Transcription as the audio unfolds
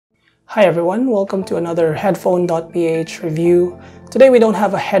Hi everyone, welcome to another headphone.ph review. Today we don't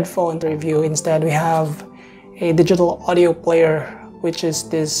have a headphone to review, instead we have a digital audio player, which is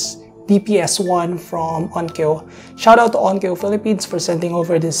this DP-S1 from Onkyo. Shout out to Onkyo Philippines for sending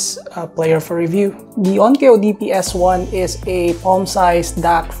over this player for review. The Onkyo DP-S1 is a palm-sized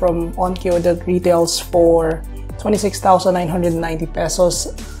DAC from Onkyo that retails for 26,990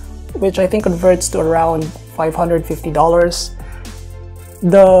 pesos, which I think converts to around $550.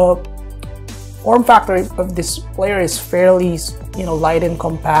 The form factor of this player is fairly, light and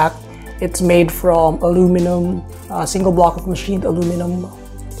compact. It's made from aluminum, single block of machined aluminum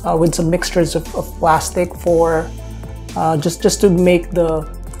with some mixtures of plastic for just to make the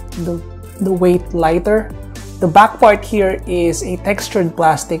weight lighter. The back part here is a textured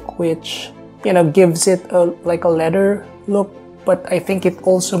plastic, which gives it like a leather look, but I think it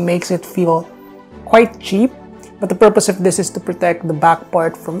also makes it feel quite cheap. But the purpose of this is to protect the back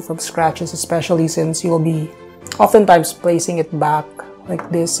part from scratches, especially since you'll be oftentimes placing it back like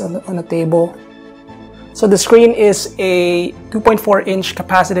this on a table. So the screen is a 2.4-inch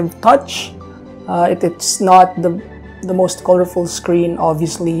capacitive touch. It's not the most colorful screen,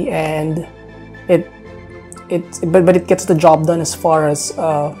 obviously, and but it gets the job done as far as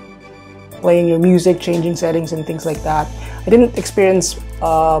playing your music, changing settings, and things like that. I didn't experience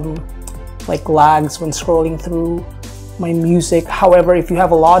like lags when scrolling through my music. However, if you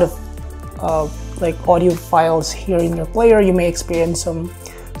have a lot of like audio files here in your player, you may experience some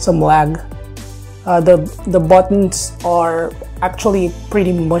lag. The buttons are actually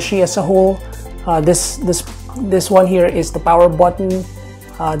pretty mushy as a whole. This one here is the power button.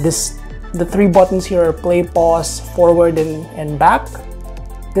 The three buttons here are play, pause, forward, and back.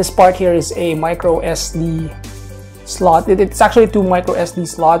 This part here is a micro SD slot. It's actually two micro SD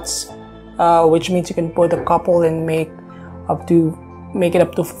slots, which means you can put a couple and make it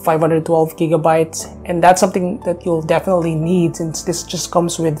up to 512 gigabytes, and that's something that you'll definitely need, since this just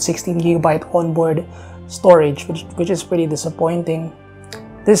comes with 16 gigabyte onboard storage, which is pretty disappointing.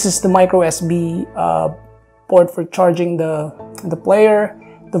 This is the micro USB port for charging the player.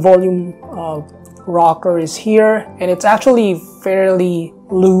 The volume rocker is here, and it's actually fairly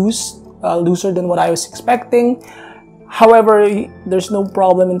loose, looser than what I was expecting. However, there's no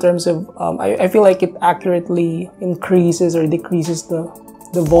problem in terms of, I feel like it accurately increases or decreases the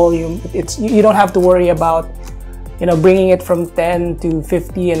volume. You don't have to worry about, bringing it from 10 to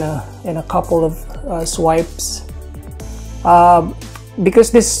 50 in a couple of swipes.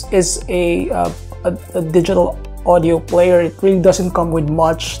 Because this is a digital audio player, it really doesn't come with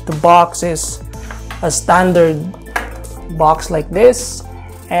much. The box is a standard box like this,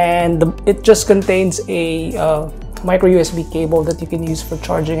 and it just contains a micro USB cable that you can use for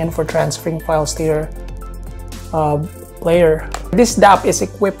charging and for transferring files to your player. This DAP is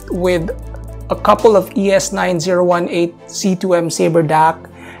equipped with a couple of ES9018 C2M Saber DAC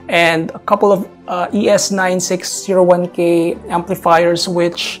and a couple of ES9601K amplifiers,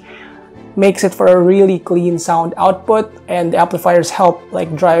 which makes it for a really clean sound output, and the amplifiers help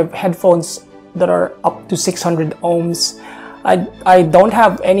drive headphones that are up to 600 ohms. I don't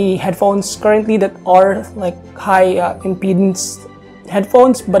have any headphones currently that are high impedance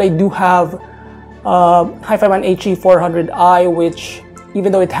headphones, but I do have Hi-Fi-Man HE400i, which,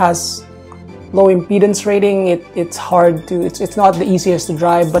 even though it has low impedance rating, it's not the easiest to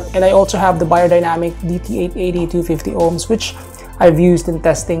drive. And I also have the Biodynamic DT880 250 ohms, which I've used in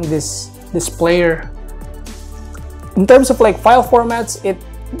testing this player. In terms of file formats, it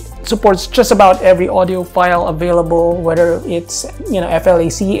supports just about every audio file available, whether it's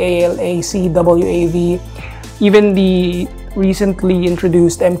FLAC, ALAC, WAV, even the recently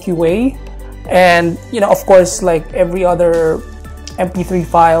introduced MQA, and of course every other MP3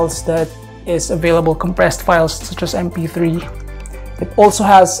 files that is available, compressed files such as MP3. It also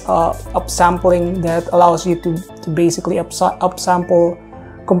has upsampling that allows you to basically upsample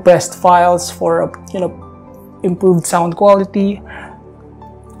compressed files for improved sound quality.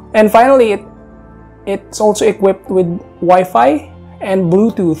 And finally, it's also equipped with Wi-Fi and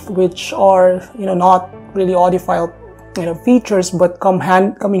Bluetooth, which are not really audiophile features, but come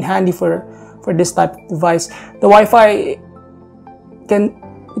in handy for this type of device. The Wi-Fi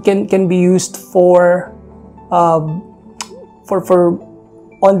can be used for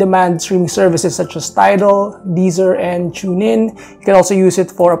on-demand streaming services such as Tidal, Deezer, and TuneIn. You can also use it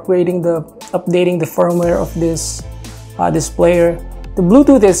for updating the firmware of this player. The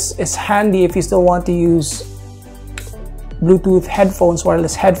Bluetooth is handy if you still want to use Bluetooth headphones,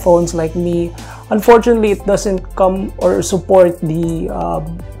 wireless headphones like me. Unfortunately, it doesn't come or support the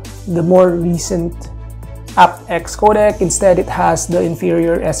more recent aptX codec. Instead, it has the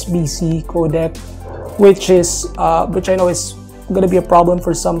inferior SBC codec, which I know is going to be a problem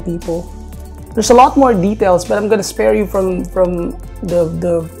for some people. There's a lot more details, but I'm going to spare you from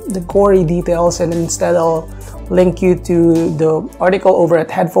the gory details, and instead I'll link you to the article over at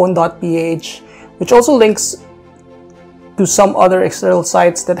headphone.ph, which also links to some other external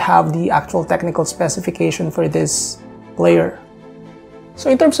sites that have the actual technical specification for this player. So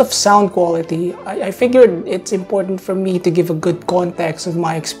in terms of sound quality, I figured it's important for me to give a good context of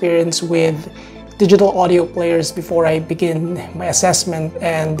my experience with digital audio players before I begin my assessment.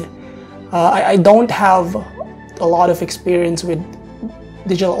 And I don't have a lot of experience with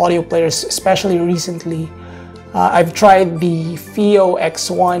digital audio players, especially recently. I've tried the FiiO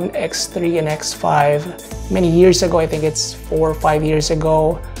X1, X3, and X5 many years ago. I think it's 4 or 5 years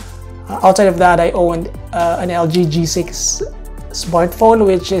ago. Outside of that, I owned an LG G6 smartphone,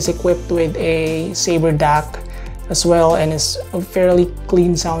 which is equipped with a Sabre DAC as well, and is fairly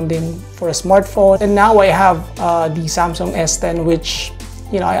clean sounding for a smartphone. And now I have the Samsung S10, which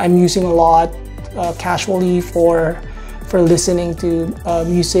I'm using a lot casually for listening to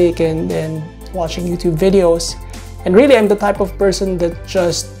music and watching YouTube videos. And really, I'm the type of person that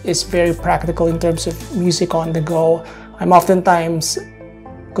just is very practical in terms of music on the go. I'm oftentimes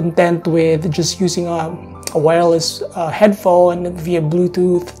content with just using a wireless headphone via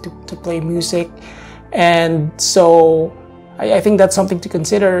Bluetooth to play music. And so I think that's something to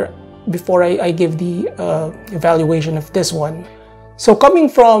consider before I give the evaluation of this one. So coming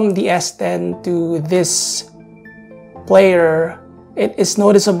from the S10 to this player, it is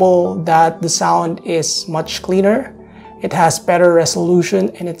noticeable that the sound is much cleaner, it has better resolution,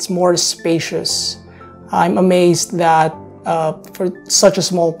 and it's more spacious. I'm amazed that for such a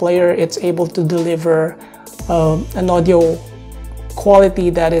small player, it's able to deliver an audio quality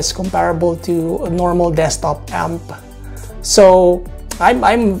that is comparable to a normal desktop amp. So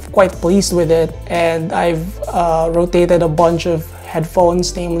I'm quite pleased with it, and I've rotated a bunch of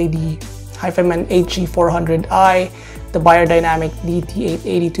headphones, namely the HiFiMan HE400i, the Beyerdynamic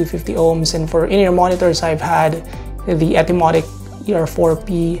DT880 250 ohms, and for in-ear monitors I've had the Etymotic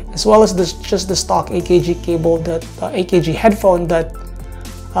ER4P, as well as just the stock AKG cable, that AKG headphone that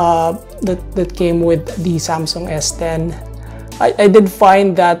came with the Samsung S10. I did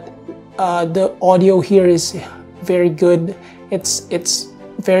find that the audio here is very good. It's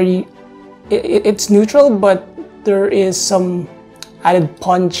neutral, but there is some added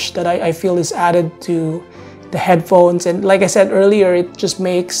punch that I feel is added to the headphones, and like I said earlier, it just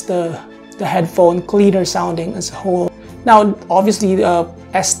makes the headphone cleaner sounding as a whole. Now obviously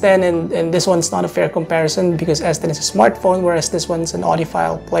S10 and this one's not a fair comparison because S10 is a smartphone, whereas this one's an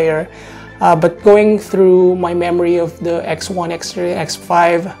audiophile player. But going through my memory of the X1, X3,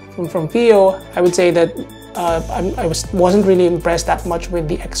 X5 from FiiO, I would say that I wasn't really impressed that much with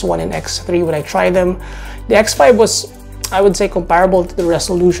the X1 and X3 when I tried them. The X5 was, I would say, comparable to the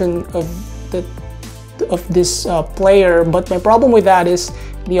resolution of this player, but my problem with that is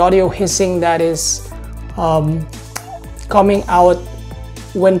the audio hissing that is coming out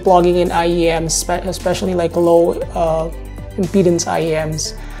when plugging in IEMs, especially like low impedance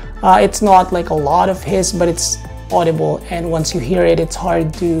IEMs. It's not like a lot of hiss, but it's audible, and once you hear it, it's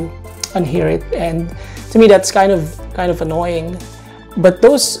hard to unhear it, and to me that's kind of annoying. But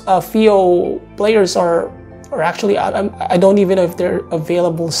those FiiO players are actually, I don't even know if they're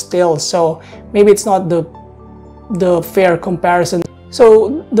available still, so maybe it's not the fair comparison.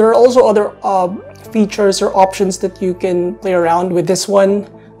 So there are also other features or options that you can play around with this one.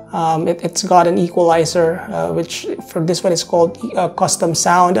 It's got an equalizer, which for this one is called custom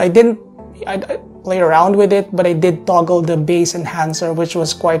sound. I play around with it, but I did toggle the bass enhancer, which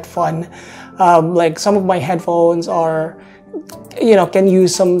was quite fun. Like some of my headphones are, can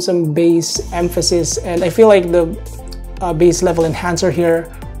use some bass emphasis, and I feel like the bass level enhancer here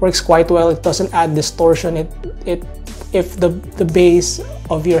works quite well. It doesn't add distortion. If the bass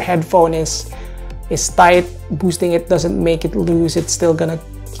of your headphone is tight, boosting it doesn't make it loose. It's still gonna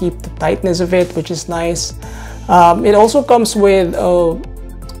keep the tightness of it, which is nice. It also comes with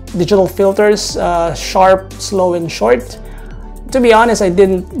digital filters, sharp, slow, and short. To be honest, I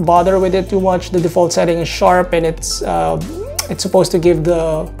didn't bother with it too much. The default setting is sharp, and it's supposed to give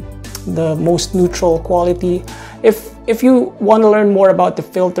the most neutral quality. If you want to learn more about the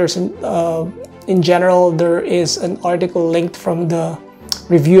filters in general, there is an article linked from the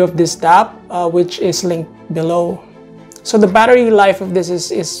review of this DAP, which is linked below. So the battery life of this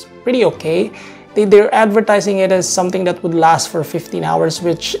is pretty okay. They're advertising it as something that would last for 15 hours,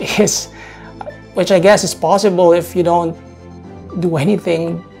 which I guess is possible if you don't do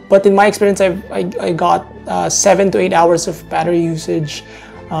anything. But in my experience, I got 7 to 8 hours of battery usage.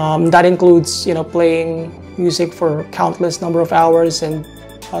 That includes, you know, playing music for countless number of hours and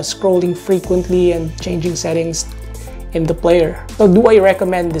scrolling frequently and changing settings in the player. So do I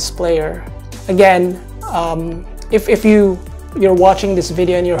recommend this player? Again, if you're watching this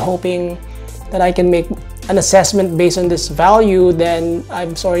video and you're hoping that I can make an assessment based on this value, then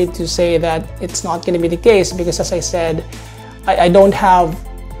I'm sorry to say that it's not going to be the case, because as I said, I don't have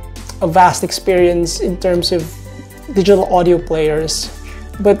a vast experience in terms of digital audio players.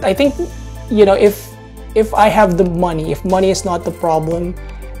 But I think, you know, if I have the money, if money is not the problem,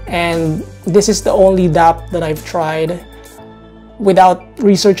 and this is the only DAP that I've tried without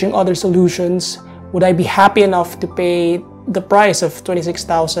researching other solutions, would I be happy enough to pay the price of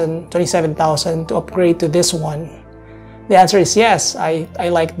 $26,000, $27,000 to upgrade to this one? The answer is yes. I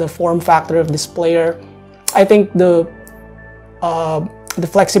like the form factor of this player. I think the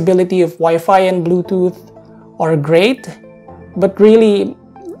flexibility of Wi-Fi and Bluetooth are great, but really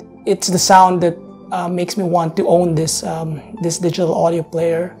it's the sound that makes me want to own this this digital audio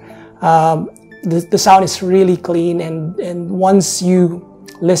player. The sound is really clean, and once you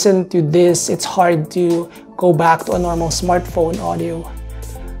listen to this, it's hard to go back to a normal smartphone audio.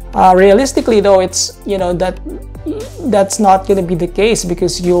 Realistically though, it's, you know, that's not going to be the case,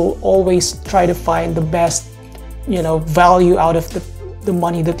 because you'll always try to find the best, you know, value out of the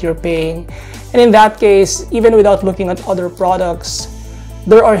money that you're paying. And in that case, even without looking at other products,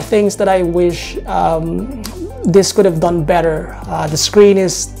 there are things that I wish this could have done better. The screen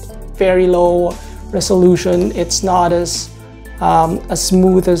is very low resolution. It's not as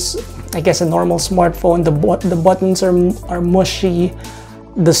smooth as, I guess, a normal smartphone. The buttons are mushy.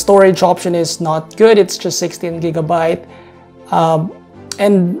 The storage option is not good. It's just 16 gigabyte.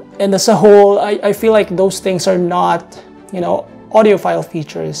 And as a whole, I feel like those things are not, you know, audiophile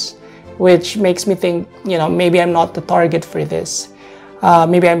features, which makes me think, you know, maybe I'm not the target for this.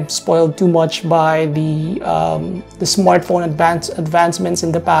 Maybe I'm spoiled too much by the smartphone advancements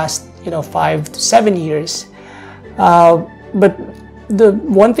in the past, you know, 5 to 7 years. But the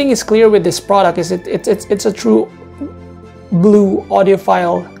one thing is clear with this product is it's a true blue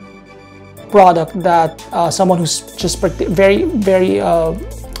audiophile product that someone who's just very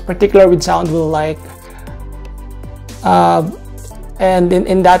particular with sound will like. And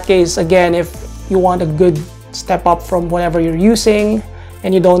in that case, again, if you want a good step up from whatever you're using,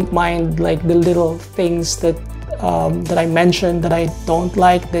 and you don't mind like the little things that that I mentioned that I don't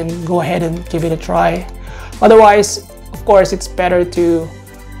like, then go ahead and give it a try. Otherwise, of course, it's better to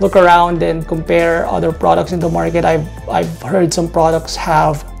look around and compare other products in the market. I've heard some products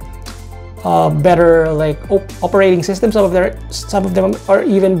have better like operating systems. Some of them are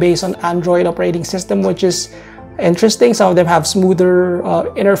even based on Android operating system, which is interesting. Some of them have smoother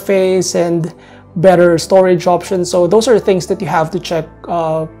interface and better storage options. So those are things that you have to check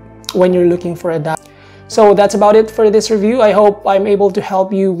when you're looking for a DAP. So that's about it for this review. I hope I'm able to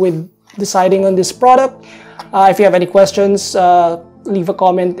help you with deciding on this product. If you have any questions, leave a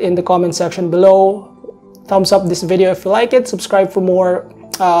comment in the comment section below. Thumbs up this video if you like it. Subscribe for more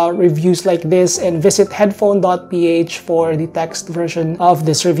reviews like this, and visit headphone.ph for the text version of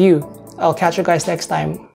this review. I'll catch you guys next time.